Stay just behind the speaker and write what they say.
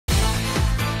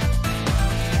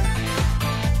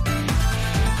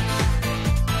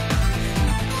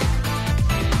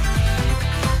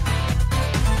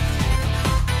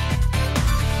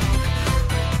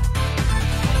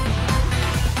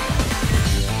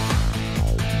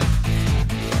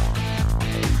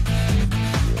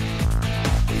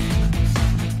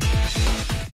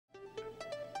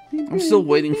I'm still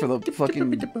waiting for the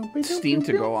fucking Steam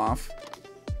to go off.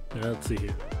 Yeah, let's see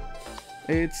here.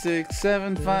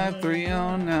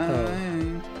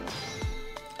 8675309.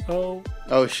 Oh.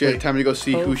 Oh shit! Wait. Time to go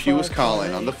see who she was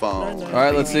calling on the phone. All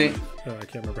right, let's see. Oh, I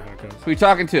can't remember how it goes. Who are you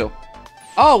talking to?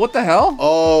 Oh, what the hell?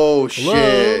 Oh Hello?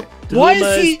 shit! Why Who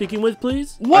am is I he speaking with,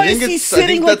 please? Why I think is he it's- I think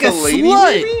sitting like a that's a lady,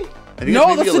 slut? maybe? I think No, it's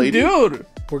maybe that's a lady. dude.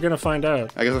 We're gonna find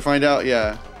out. I guess we'll find out.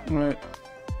 Yeah. All right.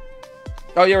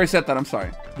 Oh, you already said that. I'm sorry.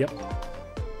 Yep.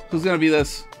 Who's gonna be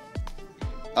this?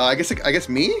 I guess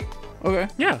me. Okay.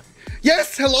 Yeah.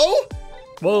 Yes. Hello.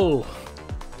 Whoa.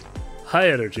 High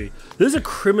energy. This is a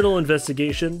criminal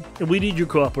investigation, and we need your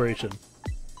cooperation.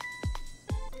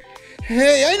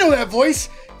 Hey, I know that voice.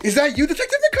 Is that you,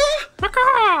 Detective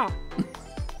McCaw?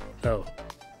 Oh.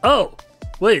 Oh.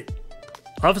 Wait.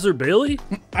 Officer Bailey?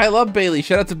 I love Bailey.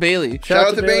 Shout out to Bailey. Shout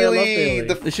out to I love Bailey.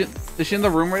 Bailey. Is she in the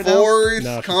room right now? Fourth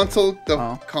No, she's consul, the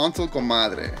Oh. consul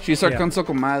comadre. She's our Yeah. consul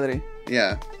comadre.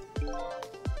 Yeah.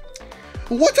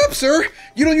 What's up, sir?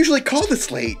 You don't usually call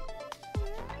this late.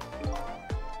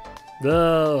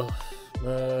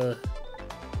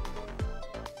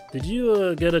 Did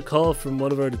you get a call from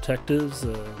one of our detectives,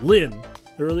 Lynn,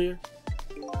 earlier?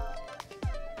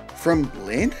 From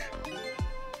Lynn?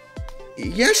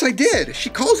 Yes, I did. She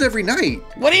calls every night.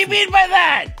 What do you mean by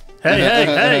that?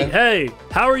 Hey!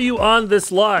 How are you on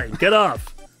this line? Get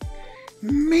off!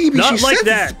 Maybe Not she like senses-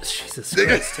 that! Jesus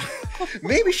Christ.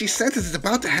 Maybe she senses it's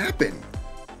about to happen.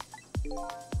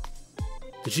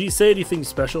 Did she say anything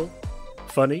special?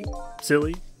 Funny?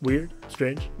 Silly? Weird?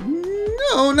 Strange?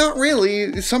 No, not really.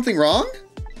 Is something wrong?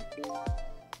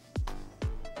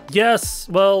 Yes,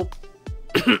 well...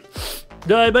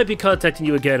 no, I might be contacting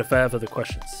you again if I have other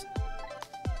questions.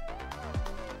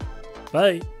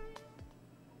 Bye.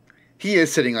 He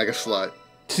is sitting like a slut.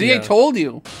 See, Yeah. I told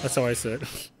you. That's how I said.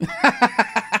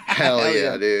 Hell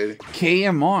yeah, dude.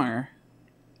 KMR.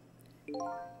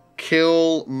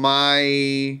 Kill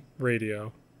my...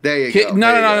 Radio. There you K go.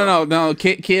 no, there no, you no, go. no, no.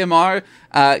 KMR.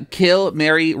 Kill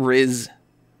Mary Riz.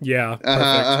 Yeah,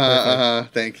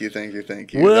 perfect, perfect. Thank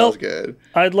you. That Well- was good.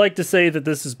 I'd like to say that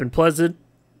this has been pleasant.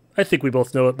 I think we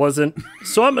both know it wasn't.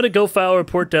 So I'm going to go file a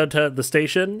report down to the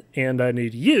station, and I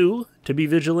need you to be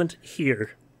vigilant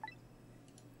here.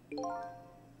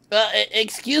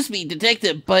 Excuse me,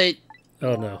 detective, but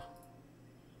Oh, no.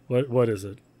 What is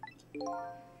it?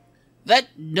 that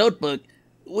notebook.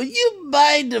 Would you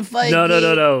mind if I?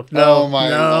 No. Oh, my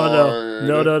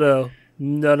lord.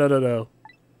 No.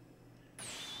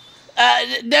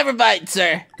 Never mind,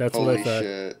 sir. That's what Holy I thought.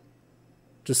 shit.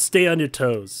 Just stay on your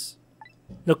toes.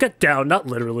 No, get down. Not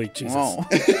literally. Jesus. Oh.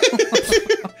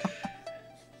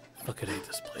 Fucking hate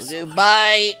this place.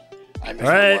 Bye. I miss All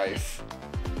right. my wife.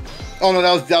 Oh no,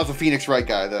 that was the Phoenix Wright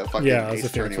guy, the fucking Yeah, it was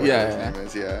Ace the Attorney, Phoenix whatever Wright.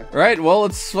 his name is, yeah. All right. Well,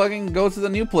 let's fucking go to the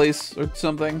new place or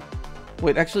something.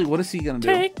 Wait, actually, what is he gonna do?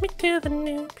 Take me to the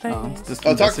new place. Oh, it's just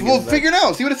Oh, talk. investigating Well, that. figure it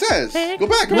out. See what it says. Go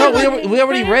back. Go No, back. we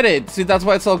already read it. See, that's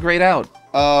why it's all grayed out.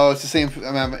 Oh, it's the same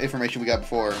information we got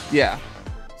before. Yeah.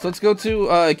 So let's go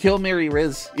to Kill Mary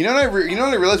Riz. You know what I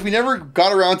realized? We never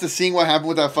got around to seeing what happened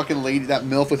with that fucking lady, that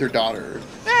MILF with her daughter.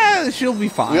 She'll be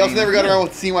fine. We also never got around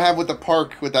with seeing what happened with the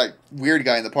park with that weird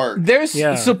guy in the park. There's Yeah,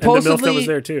 and the supposedly MILF that was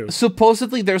there too.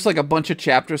 Supposedly there's like a bunch of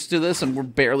chapters to this, and we're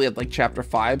barely at like chapter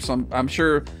 5. So I'm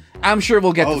sure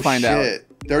we'll get to find out.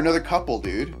 They're another couple,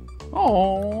 dude.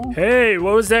 Oh. Hey,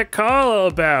 what was that call all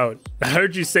about? I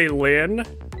heard you say Lynn.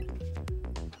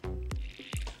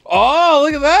 Oh,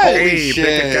 look at that. Holy Hey,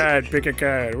 shit. pick a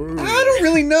card. Ooh. I don't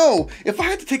really know. If I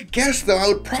had to take a guess, though, I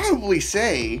would probably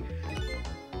say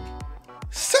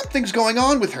something's going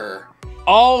on with her.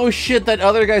 Oh shit, that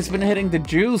other guy's been hitting the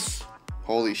juice.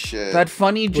 Holy shit. That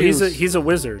funny Well, juice. he's a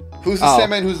wizard. Who's the Oh.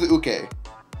 Seme and who's the Uke?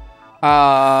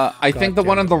 I think the damn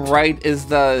one on it. the right is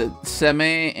the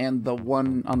Seme, and the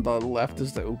one on the left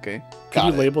is the Uke. Can Got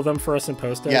you it. label them for us and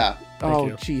post it? Yeah. Thank Oh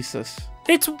you. Jesus.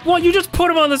 It's what you just put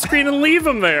them on the screen and leave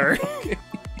them there.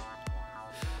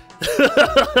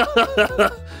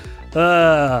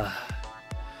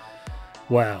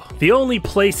 Wow. The only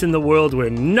place in the world where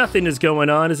nothing is going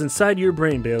on is inside your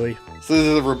brain, Bailey. So this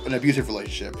is an abusive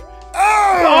relationship.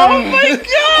 Oh my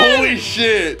god! Holy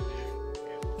shit!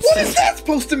 What is that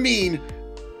supposed to mean?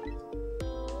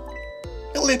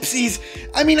 Ellipses.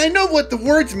 I mean, I know what the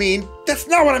words mean. That's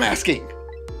not what I'm asking.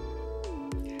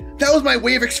 That was my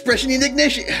way of expressing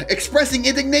indignation,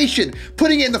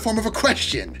 putting it in the form of a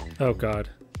question. Oh, God.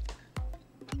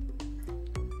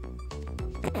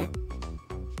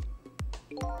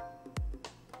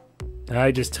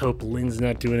 I just hope Lynn's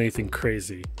not doing anything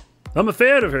crazy. I'm a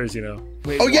fan of hers, you know.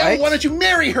 Wait, Oh yeah, what? why don't you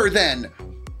marry her then?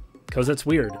 Because that's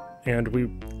weird. And we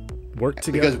Work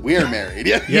together. Because we're married.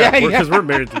 Yeah. Yeah, because we're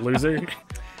married, loser.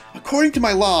 According to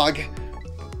my log,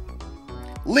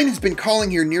 Lynn has been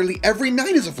calling here nearly every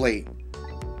night as of late.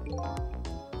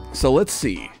 So let's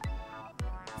see.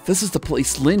 This is the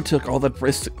place Lynn took all that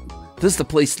risk. This is the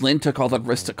place Lynn took all that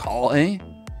risk to call, eh?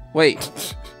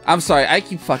 Wait, I'm sorry. I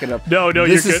keep fucking up. No, you're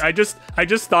This good. I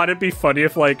just thought it'd be funny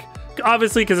if, like,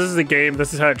 obviously, because this is a game,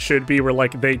 this is how it should be, where,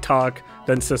 like, they talk,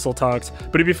 then Sissel talks.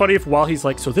 But it'd be funny if while he's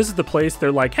like, so this is the place,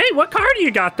 they're like, hey, what car do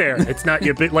you got there? It's not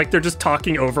you, but, like, they're just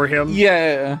talking over him.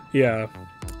 Yeah. Yeah.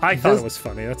 I thought it was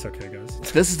funny. That's okay, guys.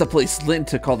 This is the place Lynn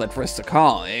took all that risk to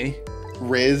call, eh?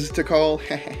 Riz to call.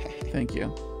 Thank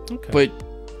you. Okay. But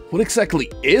what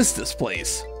exactly is this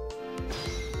place?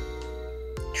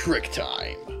 Trick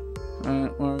time.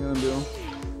 Alright, what am I gonna do?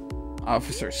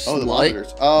 Officer Slut. Oh, the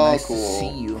monitors. Oh, Nice to cool.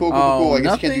 see you. Cool. Oh, I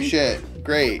guess you can't do nothing? shit.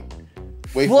 Great.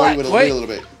 Wait What? a little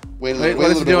bit. Wait a Wait, little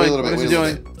what is he bit. Wait a doing? little What bit. is Wait he a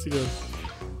little doing? bit. What's he doing?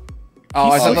 Oh,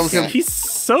 I He's thought that so was gonna. sad. He's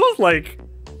so, like,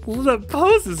 the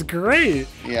pose is great.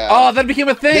 Yeah. Oh, that became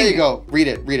a thing. There you go. Read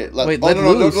it. Wait, oh, let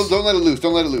no, loose. don't let it loose.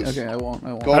 Don't let it loose. Okay, I won't. Go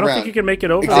I don't around. think you can make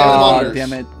it over. Examine the Oh, monitors.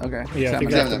 damn it. Okay. Yeah, I think Examine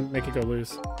you have them. to make it go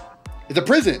loose. It's a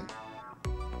prison.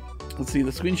 Let's see.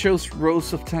 The screen shows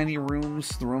rows of tiny rooms.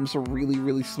 The rooms are really,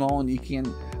 really small, and you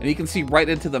can see right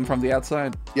into them from the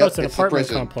outside. Yep, Oh, it's an a apartment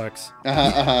prison. complex.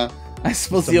 I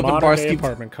suppose It's the a open modern bars day keep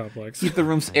apartment complex. the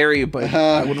rooms airy, but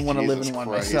I wouldn't want to live in Jesus one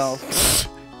Christ. myself.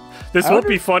 This I won't wonder-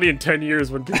 be funny in 10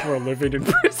 years when people are living in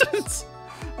prisons.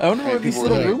 I wonder Hey, what these people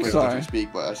little are like, rooms prison doesn't are.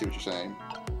 speak, but I see what you're saying.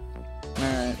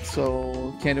 Alright,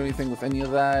 so can't do anything with any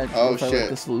of that. Oh, if I let shit.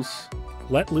 this loose.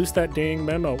 Let loose that dang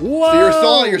memo. Whoa!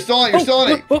 So you're still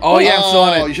on it. Oh, yeah, I'm still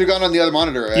on it. You should have gone on the other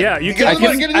monitor. Right? Yeah, you Get could- on the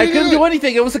monitor, I get it, couldn't get do it.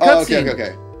 anything. It was a Oh, cutscene.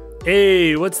 okay.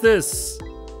 Hey, what's this?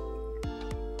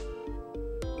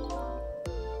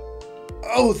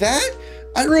 Oh, that?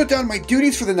 I wrote down my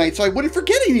duties for the night so I wouldn't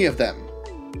forget any of them.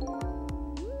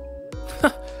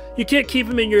 You can't keep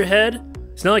them in your head.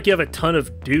 It's not like you have a ton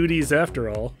of duties after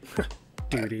all.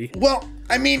 Duty. Well,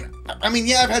 I mean,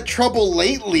 yeah, I've had trouble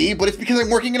lately, but it's because I'm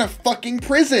working in a fucking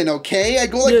prison, okay? I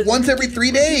go like Yeah. once every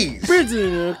 3 days.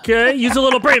 Prison, okay? Use a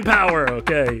little brain power,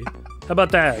 okay? How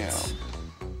about that? Yeah.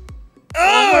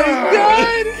 Oh my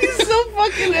god, he's so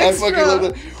fucking I extra. fucking love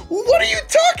that. What are you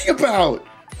talking about?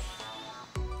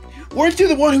 Weren't you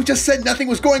the one who just said nothing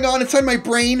was going on inside my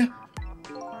brain?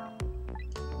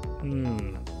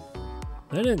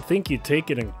 I didn't think you'd take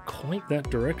it in quite that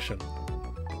direction.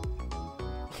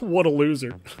 What a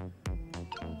loser.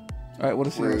 Alright, what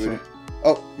is he Rude. saying?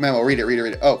 Oh, memo, read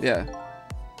it. Oh, Yeah.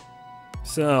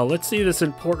 So, let's see this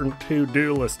important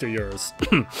to-do list of yours.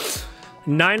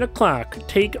 9 o'clock,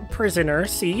 take prisoner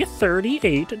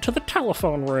C38 to the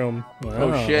telephone room. Wow.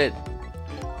 Oh shit.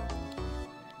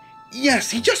 yes,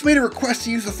 he just made a request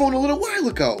to use the phone a little while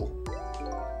ago.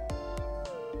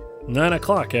 9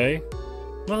 o'clock, eh?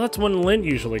 Well, that's when Lynn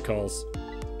usually calls.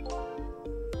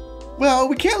 Well,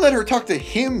 we can't let her talk to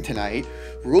him tonight.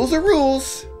 Rules are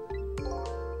rules.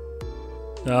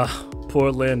 Ah,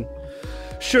 poor Lynn.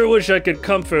 Sure wish I could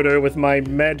comfort her with my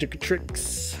magic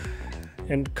tricks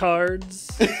and cards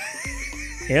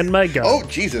and my gun. Oh,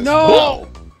 Jesus. No!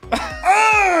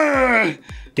 Ah!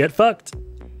 Get fucked.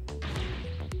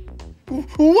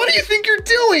 What do you think you're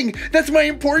doing? That's my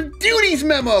important duties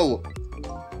memo.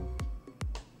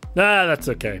 Nah, that's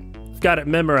okay. Got it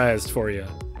memorized for you.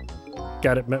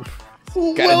 Got it Well,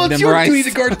 it it's your memorized. duty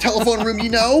to guard the telephone room, you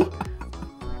know.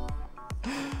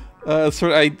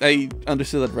 I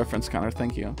understood that reference, Connor.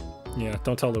 Thank you. Yeah,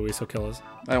 don't tell Luis, he'll kill us.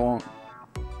 I won't.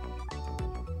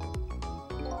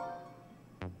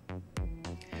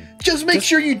 Just make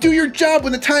sure you do your job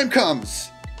when the time comes.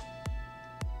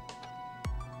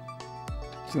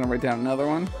 Just gonna write down another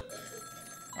one.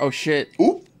 Oh shit.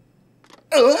 Ooh.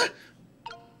 Alright,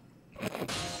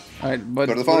 but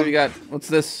Go to the what do phone. we got? What's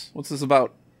this? What's this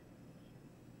about?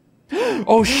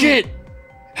 Oh shit!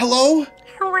 Hello?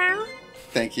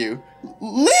 Thank you.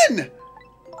 Lynn!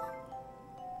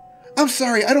 I'm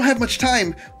sorry, I don't have much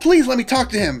time. Please let me talk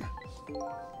to him.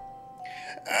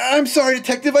 I'm sorry,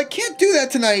 Detective, I can't do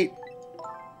that tonight.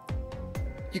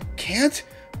 You can't?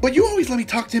 But you always let me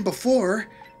talk to him before.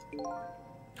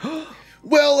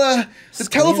 Well, the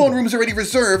telephone room's already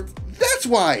reserved. That's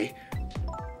why.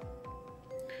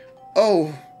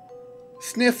 Oh.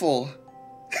 Sniffle.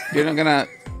 You're not gonna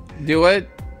do it?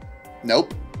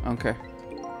 Nope. Okay.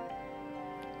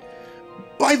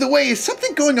 By the way, is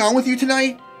something going on with you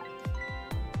tonight?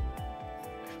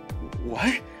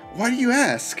 What? Why do you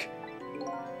ask?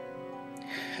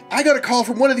 I got a call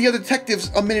from one of the other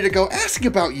detectives a minute ago asking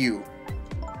about you.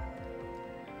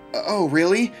 Oh,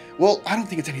 really? Well, I don't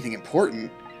think it's anything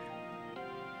important.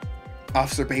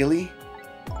 Officer Bailey?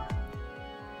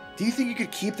 Do you think you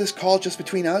could keep this call just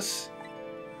between us?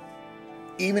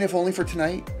 Even if only for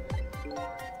tonight?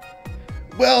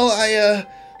 Well,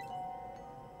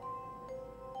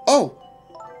 Oh!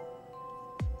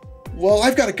 Well,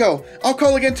 I've got to go. I'll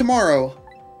call again tomorrow.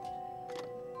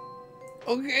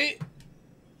 Okay.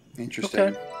 Interesting.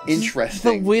 Okay.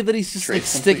 Interesting. The way that he's just like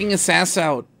sticking his ass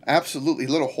out. Absolutely.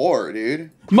 Little whore,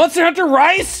 dude. Monster Hunter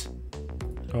Rise?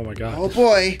 Oh my god. Oh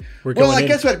boy. We're Well, going I in.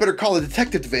 guess I'd better call the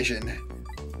detective division.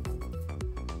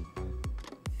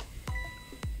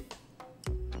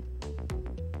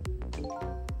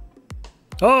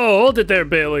 Oh, hold it there,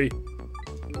 Bailey.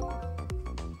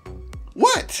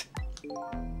 What?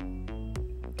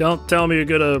 Don't tell me you're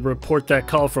gonna report that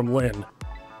call from Lynn.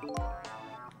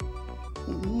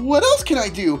 What else can I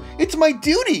do? It's my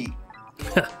duty.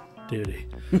 Duty.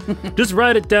 Just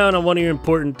write it down on one of your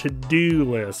important to-do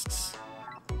lists.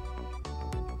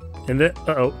 And then,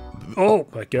 oh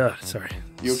my god, sorry.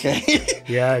 You okay?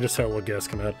 Yeah, I just had a little gas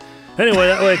come out. Anyway,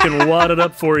 that way I can wad it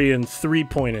up for you and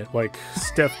three-point it like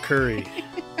Steph Curry.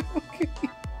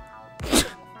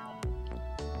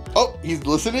 Oh, he's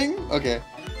listening? Okay.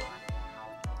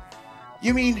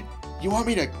 You mean you want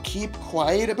me to keep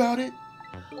quiet about it?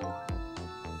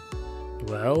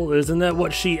 Well, isn't that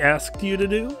what she asked you to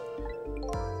do?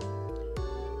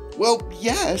 Well,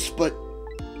 yes, but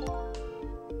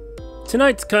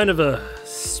Tonight's kind of a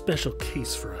special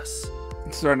case for us.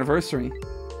 It's our anniversary.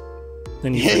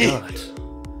 And you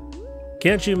forgot.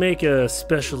 Can't you make a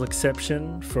special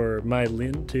exception for my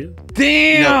Lynn, too?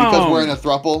 Damn! no, because we're in a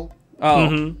throuple. Oh.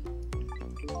 Mm-hmm.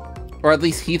 Or at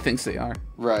least he thinks they are.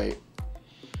 Right.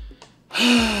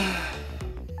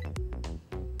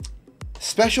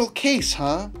 Special case,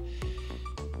 huh?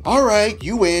 All right,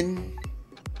 you win.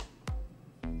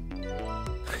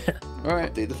 All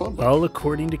right. Update the phone book. All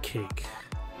according to Cake.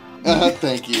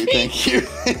 Thank you, thank you.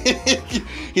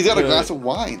 He's got a glass of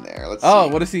wine there. Let's Oh,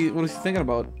 see. what is he thinking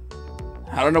about?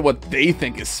 I don't know what they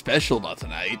think is special about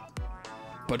tonight.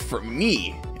 But for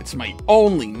me, it's my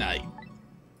only night.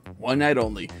 One night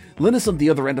only. Lynn is on the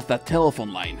other end of that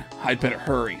telephone line. I'd better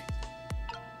hurry.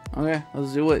 Okay,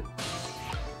 let's do it.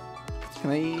 Can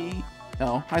I?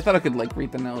 Oh, I thought I could like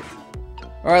read the note.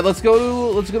 All right, let's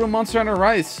go to Monster Hunter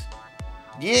Rise.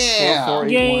 Yeah.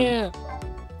 4481.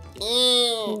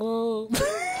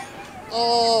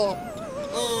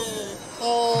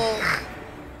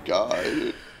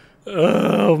 God.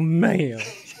 Oh, man.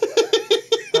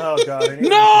 Oh, God. I need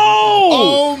No!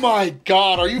 Oh my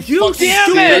God! Are you fucking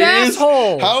stupid serious?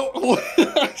 asshole! How?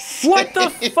 What the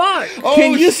fuck? Oh,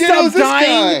 Can you shit, stop it was this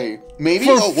dying guy. Maybe.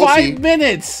 For Oh, we'll 5 see.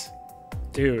 minutes.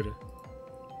 Dude.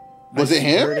 Was I it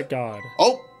him? swear to God.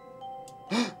 Oh.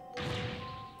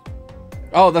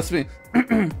 Oh, that's me.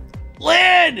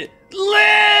 Lynn!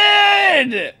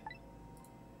 Lynn!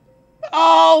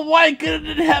 Oh, why couldn't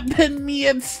it have been me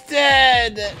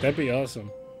instead? That'd be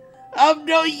awesome. I'm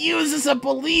no use as a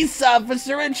police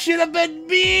officer. It should have been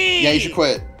me. Yeah, you should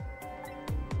quit.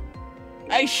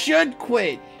 I should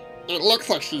quit. It looks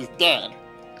like she's dead.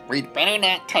 We'd better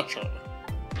not touch her.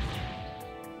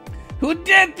 Who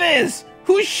did this?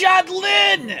 Who shot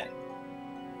Lynn?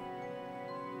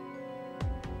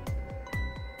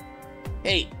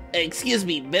 Hey, excuse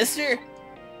me, mister?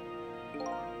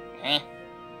 Huh?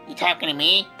 You talking to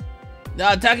me? No,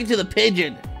 I'm talking to the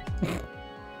pigeon.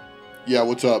 Yeah,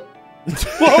 what's up?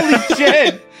 Holy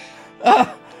shit!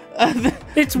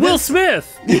 It's Will Smith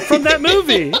from that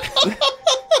movie.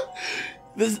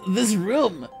 This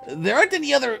room, there aren't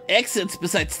any other exits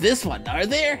besides this one, are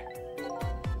there?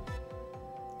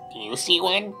 Do you see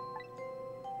one?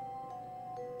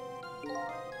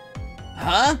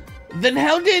 Huh? Then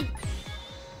how did...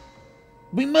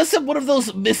 We must have one of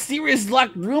those mysterious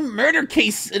locked room murder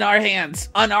cases on our hands.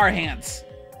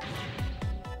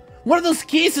 One of those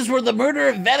cases where the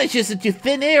murderer vanishes into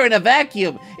thin air in a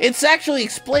vacuum. It's actually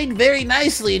explained very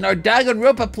nicely in our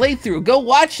Danganronpa playthrough. Go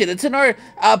watch it. It's in our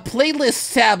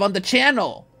playlist tab on the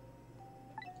channel.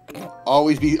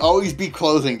 Always be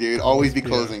closing, dude. Always be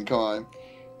closing. Come on.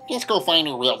 Just go find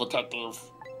a real detective.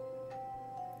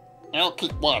 I'll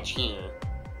keep watch here.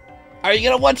 Are you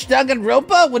gonna watch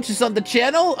Danganronpa, which is on the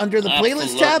channel under the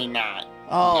playlist tab? Absolutely not.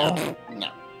 Oh.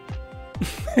 No.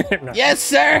 No. Yes,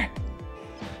 sir.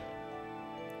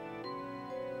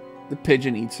 The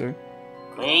pigeon eats her.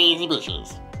 Crazy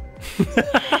bitches.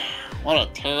 What a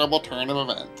terrible turn of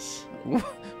events.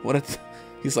 What a...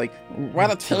 He's like,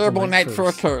 what a terrible night for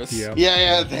a curse. Yeah.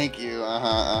 Yeah, thank you.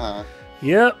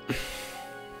 Yep.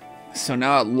 So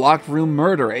now a locked room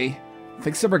murder, eh?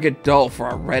 Things ever get dull for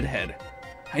our redhead.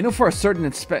 I know for a certain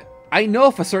I know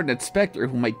of a certain inspector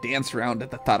who might dance around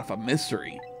at the thought of a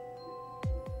mystery.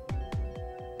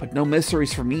 But no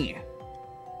mysteries for me.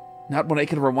 Not when I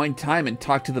can rewind time and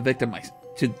talk to the victim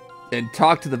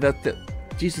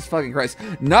Jesus fucking Christ.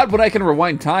 Not when I can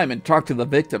rewind time and talk to the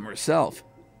victim herself.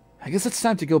 I guess it's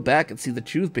time to go back and see the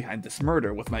truth behind this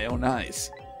murder with my own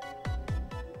eyes.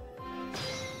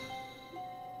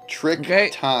 Trick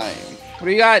time. What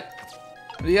do you got?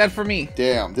 What do you got for me?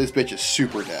 Damn, this bitch is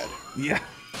super dead. Yeah.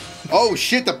 Oh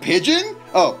shit, the pigeon?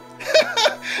 Oh.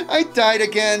 I died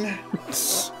again.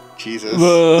 Jesus.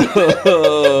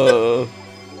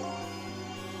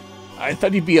 I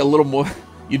thought you'd be a little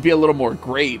more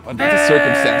great under the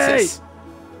circumstances.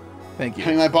 Thank you. I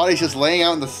mean, my body's just laying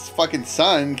out in the fucking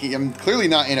sun. I'm clearly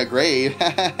not in a grave.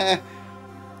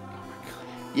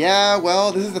 Yeah,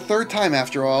 well, this is the third time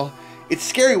after all. It's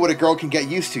scary what a girl can get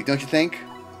used to, don't you think?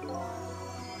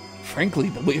 Frankly,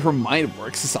 the way her mind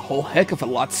works is a whole heck of a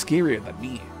lot scarier than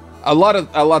me. A lot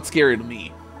scarier to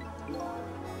me.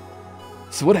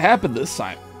 So what happened this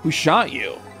time? Who shot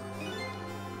you?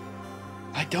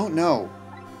 I don't know.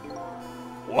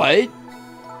 What?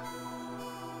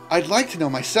 I'd like to know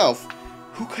myself.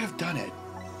 Who could have done it?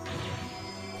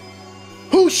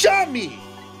 Who shot me?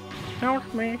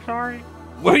 Help me, sorry.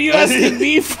 What are you asking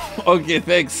me for? Okay,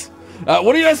 thanks.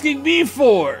 What are you asking me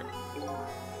for?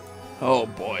 Oh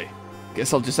boy.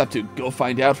 Guess I'll just have to go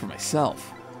find out for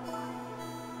myself.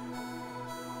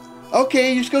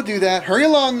 Okay, you just go do that. Hurry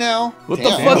along now. What the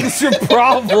fuck is your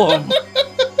problem?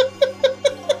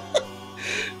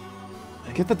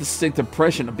 I get that distinct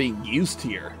impression of being used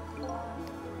here.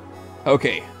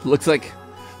 Okay, looks like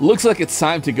it's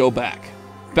time to go back.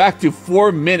 Back to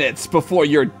 4 minutes before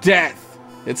your death.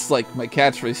 It's like my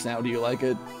catchphrase now. Do you like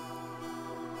it?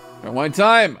 Rewind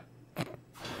time.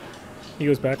 He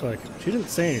goes back like, she didn't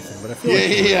say anything, but I feel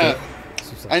like... Yeah.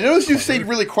 I noticed you stayed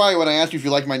really quiet when I asked you if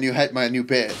you liked my new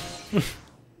bit.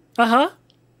 Uh-huh.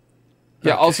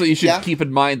 Yeah, also you should keep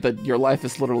in mind that your life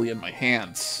is literally in my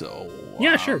hands, so...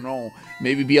 Yeah, sure. I don't know,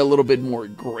 maybe be a little bit more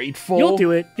grateful. You'll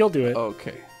do it. You'll do it.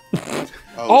 Okay.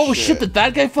 Oh shit, did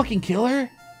that guy fucking kill her?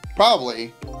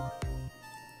 Probably.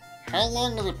 How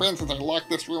long has it been since I locked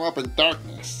this room up in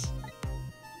darkness?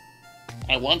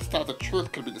 I once thought the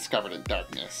truth could be discovered in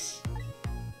darkness.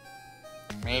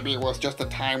 Maybe it was just the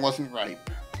time wasn't ripe.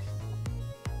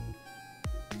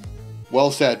 Well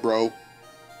said, bro.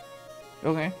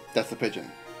 Okay. That's the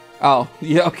pigeon. Oh,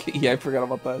 yeah, okay. Yeah, I forgot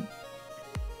about that.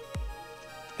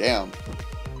 Damn.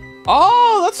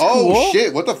 Oh, that's cool. Oh,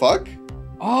 shit. What the fuck?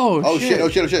 Oh, shit. Oh,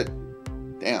 shit. Oh, shit.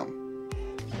 Damn.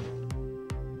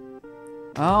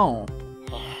 Oh.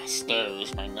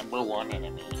 Stairs, my #1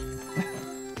 enemy.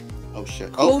 Oh,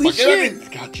 shit. Holy oh,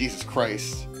 shit. God, Jesus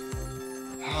Christ.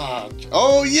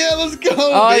 Oh, yeah, let's go,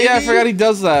 Oh, baby. yeah, I forgot he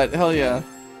does that. Hell yeah.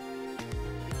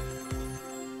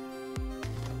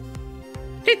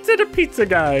 Pizza the pizza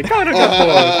guy. Gotta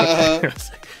go.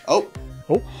 Oh.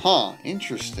 Oh. Huh.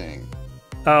 Interesting.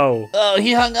 Oh. Oh,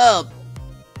 he hung up.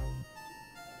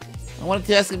 I wanted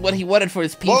to ask him what he wanted for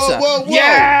his pizza. Whoa.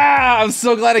 Yeah! I'm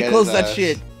so glad I Get closed his that ass.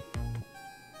 shit.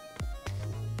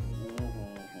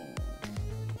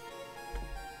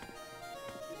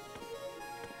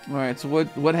 Alright, so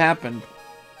what happened?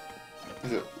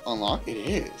 Is it unlocked? It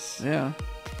is. Yeah.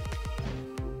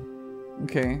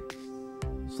 Okay.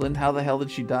 So then how the hell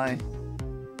did she die?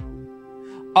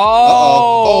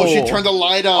 Oh! Oh, she turned the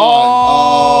light on.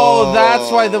 Oh, that's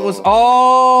why that was...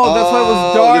 Oh, that's why it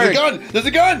was dark. There's a gun! There's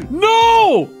a gun!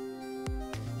 No!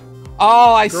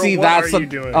 Oh, I Girl, see. what That's are you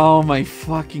doing? Oh my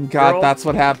fucking god! Girl? That's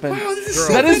what happened. Wow, this is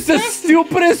That is the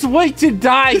stupidest way to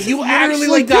die. This You is literally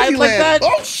actually died like Disneyland. that?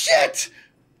 Oh, shit!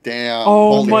 Damn.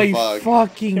 Oh holy my fuck.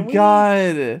 fucking Can we-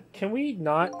 god! Can we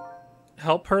not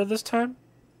help her this time?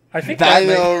 I think I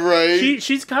that know, right?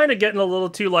 she's kind of getting a little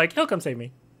too like, he'll come save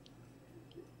me.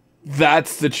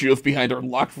 That's the truth behind our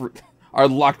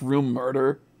locked room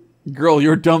murder. Girl,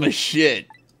 you're dumb as shit.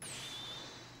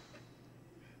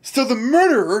 So the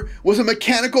murderer was a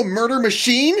mechanical murder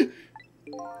machine?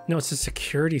 No, it's a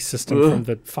security system from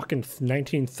the fucking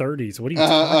 1930s. What are you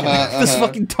talking about? This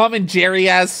fucking Tom and Jerry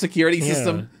ass security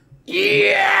system.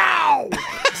 Yeah.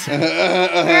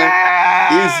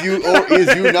 Is you or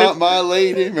is you not my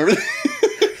lady? Remember that?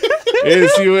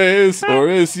 Is you is or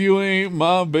is you ain't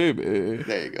my baby.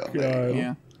 There you go. God. There you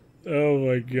Yeah. Oh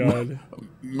my god.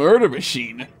 Murder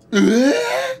machine.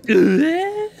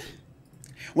 go.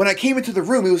 When I came into the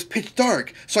room, it was pitch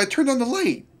dark, so I turned on the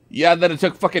light. Yeah, then it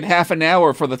took fucking half an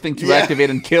hour for the thing to activate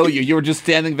and kill you. You were just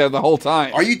standing there the whole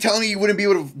time. Are you telling me you wouldn't be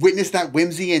able to witness that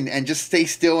whimsy and just stay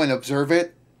still and observe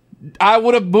it? I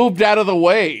would have moved out of the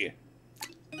way.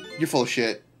 You're full of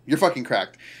shit. You're fucking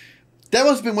cracked. That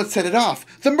must have been what set it off.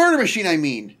 The murder machine, I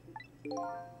mean.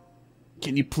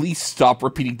 Can you please stop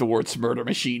repeating the words murder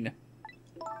machine?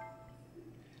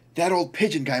 That old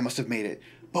pigeon guy must have made it.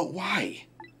 But why?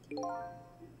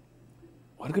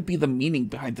 What could be the meaning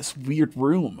behind this weird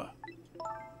room?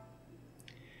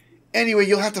 Anyway,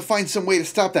 you'll have to find some way to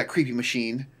stop that creepy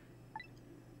machine.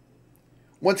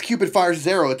 Once Cupid fires his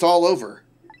arrow, it's all over.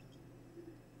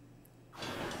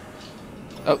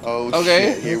 Oh,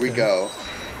 okay. shit. Here we go.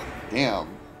 Damn.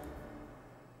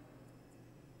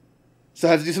 So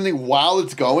I have to do something while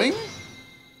it's going?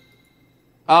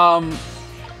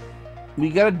 We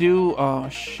gotta do... Oh,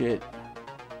 shit.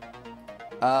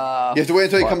 You have to wait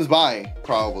until he comes by,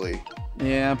 probably.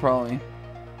 Yeah, probably.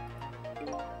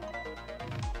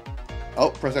 Oh,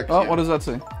 press X. Oh, what does that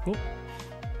say?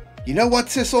 You know what,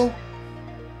 Sissel?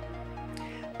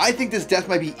 I think this death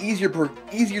might be easier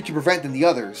to prevent than the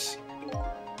others.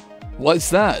 What's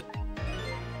that?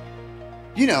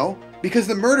 You know, because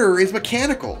the murderer is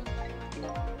mechanical.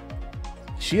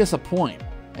 She has a point.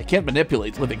 I can't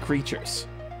manipulate living creatures.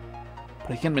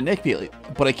 But I can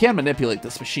manipulate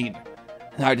this machine.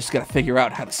 Now I just gotta figure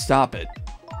out how to stop it.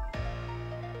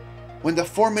 When the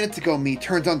 4 minutes ago me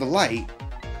turns on the light,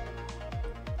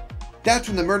 that's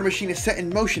when the murder machine is set in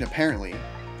motion, apparently.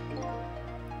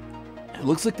 It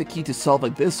looks like the key to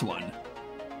solving this one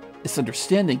is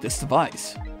understanding this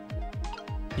device.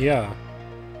 Yeah.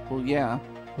 Well, yeah.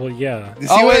 Well, yeah. You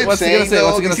see what I'm saying? What's he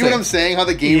gonna say? What I'm saying? How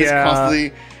the game is Yeah.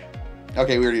 constantly...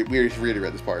 Okay, we already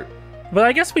read this part. But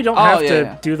I guess we don't have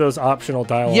to do those optional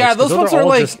dialogues. Yeah, those ones are all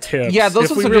like just tips. Yeah, those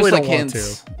if ones we are really just like don't want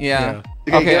hints. to. Yeah.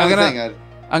 Okay, Okay, I'm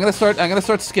I'm gonna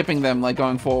start skipping them like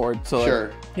going forward. So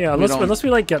Sure. Yeah, unless we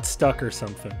like get stuck or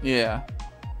something. Yeah.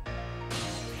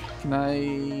 Can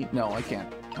I? No, I can't.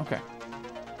 Okay.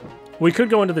 We could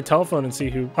go into the telephone and see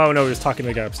who. Oh no, he was talking to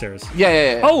the guy upstairs.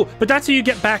 Yeah. Oh, but that's how you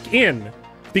get back in,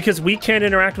 because we can't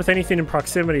interact with anything in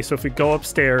proximity. So if we go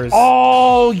upstairs.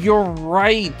 Oh, you're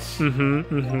right.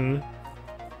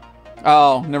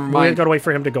 Oh, never mind. We got to wait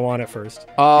for him to go on it first.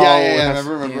 Oh, Yeah,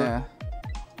 remember. Yeah.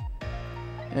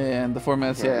 And the 4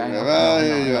 minutes. Yeah, I know.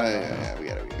 Yeah, we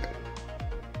got it.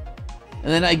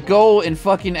 And then I go and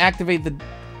fucking activate the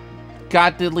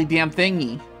goddiddly damn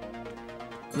thingy.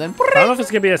 And then. I don't know if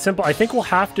it's gonna be as simple. I think we'll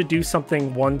have to do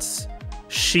something once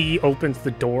she opens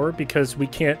the door, because we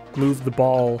can't move the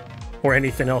ball or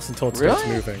anything else until it starts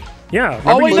Really? moving. Yeah.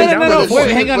 Oh wait, remember you no. downloaded Wait,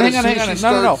 it? hang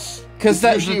on. No. Because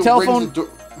the telephone.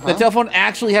 Huh? The telephone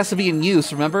actually has to be in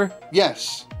use, remember?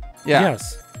 Yes. Yeah.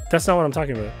 Yes. That's not what I'm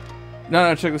talking about.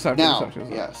 No, check this out. Now, Check this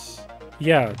out. yes.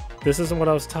 Yeah, this isn't what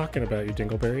I was talking about, you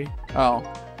dingleberry. Oh.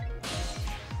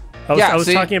 I was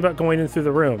talking about going in through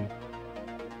the room.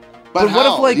 But what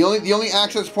how? if, like- the only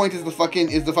access point is the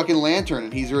fucking lantern,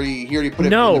 and he already put it in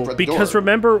No, the front because door.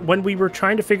 remember when we were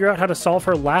trying to figure out how to solve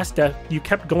her last death, you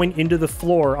kept going into the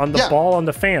floor on the ball on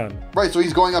the fan. Right, so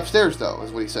he's going upstairs though,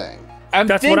 is what he's saying.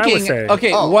 That's what I was saying.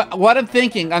 Okay, Oh. what I'm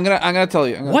thinking, I'm gonna tell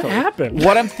you. What happened?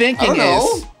 What I'm thinking I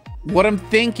don't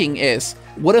is,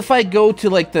 what if I go to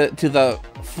like the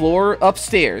floor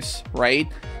upstairs,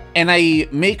 right? And I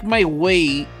make my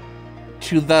way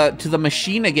to the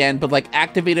machine again, but like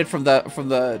activate it from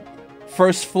the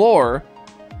first floor,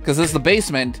 because this is the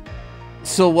basement.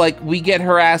 So like we get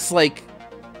her ass like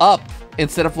up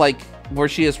instead of like where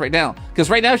she is right now. Because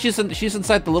right now she's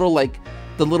inside the little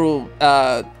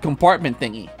compartment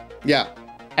thingy. Yeah.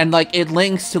 And like it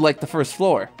links to like the first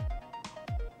floor.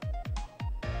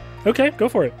 Okay, go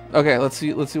for it. Okay, let's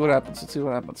see what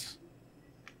happens.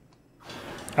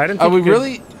 I didn't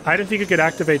think you could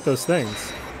activate those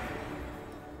things.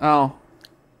 Oh,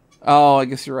 I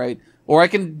guess you're right. Or I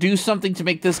can do something to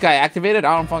make this guy activated.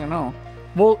 I don't fucking know.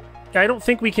 Well, I don't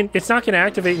think we can. It's not going to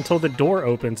activate until the door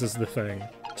opens. Is the thing.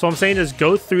 So I'm saying is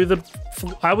go through the.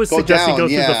 I was suggesting go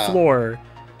through the floor.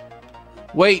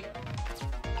 Wait.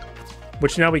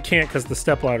 Which now we can't because the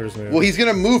stepladder's moved. Well, he's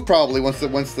gonna move probably once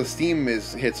the steam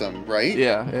hits him, right?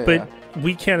 Yeah. But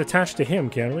we can't attach to him,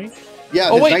 can we? Yeah.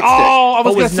 Oh wait. Nightstick. I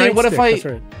was gonna his say, what if I? nightstick, that's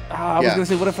right. I was gonna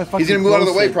say, what if I fucking? He's gonna move out of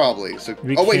the way close it? probably. So.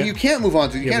 We Oh wait, can't- you can't move on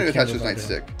to. You Yeah, can't we attach can't his move on to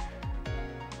nightstick.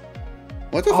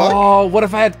 What the fuck? Oh, what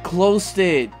if I had closed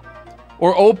it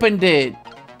or opened it?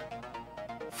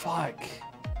 Fuck.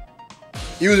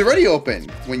 He was already open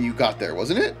when you got there,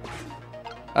 wasn't it?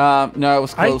 No, it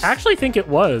was I closed. actually think it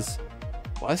was.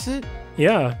 Was it?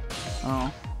 Yeah.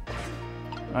 Oh.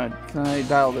 Alright, can I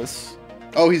dial this?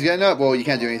 Oh, he's getting up. Well, you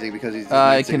can't do anything because he's.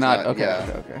 I nightstick's cannot. not- Okay,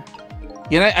 yeah. okay.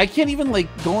 Yeah, and I can't even like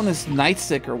go on this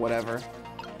nightstick or whatever.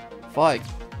 Fuck.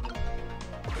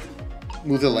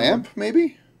 Move the lamp,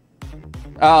 maybe.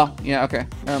 Oh, yeah, okay.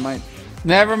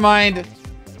 Never mind.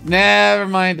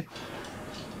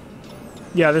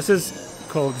 Yeah, this is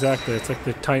cool. Exactly. It's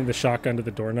like tying the shotgun to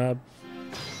the doorknob.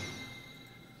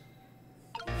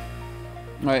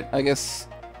 All right, I guess.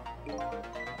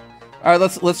 All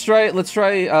right, let's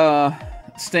try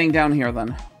staying down here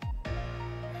then.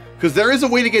 Because there is a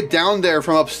way to get down there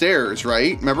from upstairs,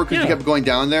 right? Remember, because you kept going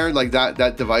down there, like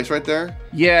that device right there.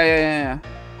 Yeah.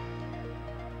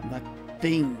 That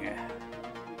thing.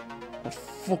 That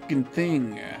fucking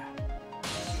thing.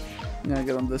 I'm gonna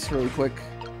get on this really quick.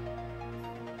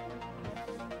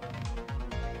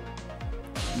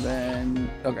 And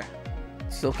then, okay.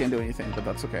 Still can't do anything, but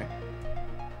that's okay.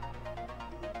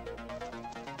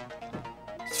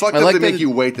 It's fucked up to make you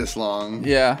wait this long.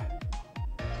 Yeah.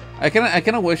 I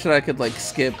kind of wish that I could like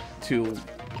skip to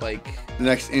like the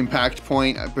next impact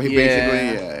point, basically.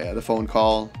 Yeah, the phone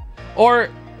call. Or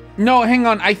no, hang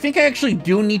on. I think I actually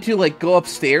do need to like go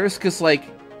upstairs because like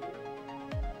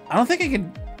I don't think I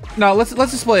can. No, let's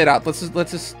just play it out. Let's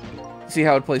just see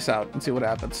how it plays out and see what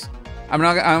happens. I'm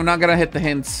not gonna hit the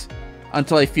hints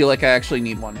until I feel like I actually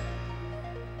need one.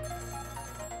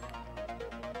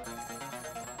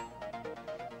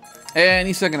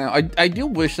 Any second now. I do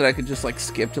wish that I could just like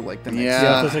skip to like the next.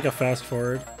 Yeah, there's like a fast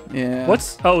forward. Yeah.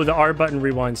 What's the R button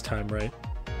rewinds time, right?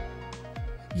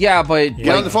 Yeah, but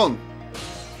get on the phone.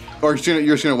 Or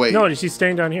you're just gonna wait. No, she's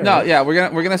staying down here. No, right? yeah, we're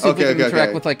gonna see if we can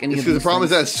interact with like any of these. The problem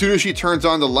is that as soon as she turns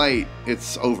on the light,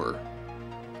 it's over.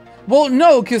 Well,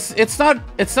 no, because it's not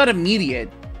immediate.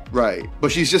 Right,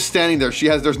 but she's just standing there.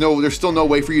 There's still no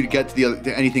way for you to get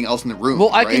to anything else in the room.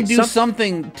 Well, I can do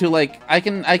something to like I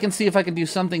can see if I can do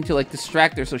something to like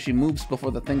distract her so she moves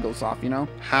before the thing goes off. You know?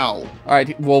 How? All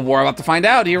right. Well, we're about to find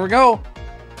out. Here we go. All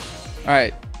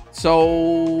right.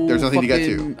 So there's nothing to get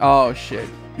to. Oh shit.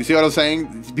 You see what I'm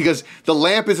saying? Because the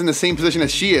lamp is in the same position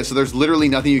as she is, so there's literally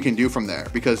nothing you can do from there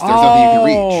because there's nothing you can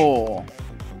reach.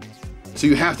 So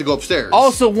you have to go upstairs.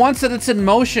 Also, once that it's in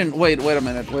motion, wait a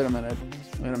minute.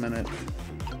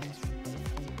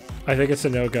 I think it's a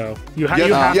no-go. You have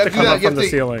to come up from the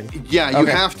ceiling. Yeah, you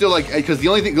have to like because the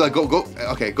only thing like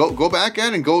go back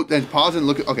and go and pause and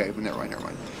look at never mind.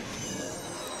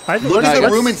 Look at the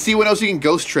room and see what else you can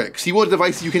ghost trick. See what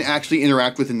devices you can actually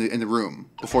interact with in the room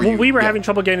before you. Well, we were having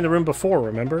trouble getting in the room before,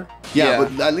 remember? Yeah,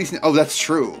 but at least that's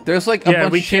true. There's like a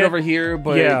bunch of shit over here,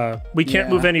 but we can't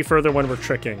move any further when we're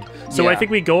tricking. So I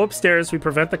think we go upstairs, we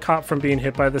prevent the cop from being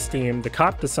hit by the steam. The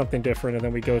cop does something different, and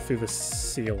then we go through the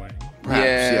ceiling. Perhaps,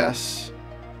 yes.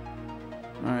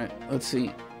 All right, let's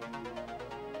see.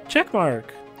 Check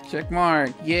mark.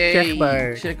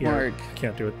 Yay. Check mark.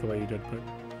 Can't do it the way you did, but.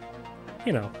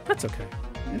 You know, that's okay.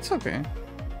 It's okay.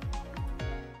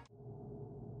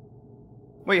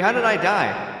 Wait, how did I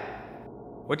die?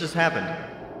 What just happened?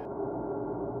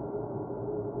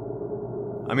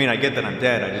 I mean, I get that I'm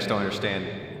dead, I just don't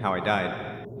understand how I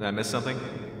died. Did I miss something?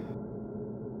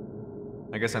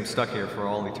 I guess I'm stuck here for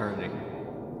all eternity.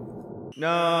 No!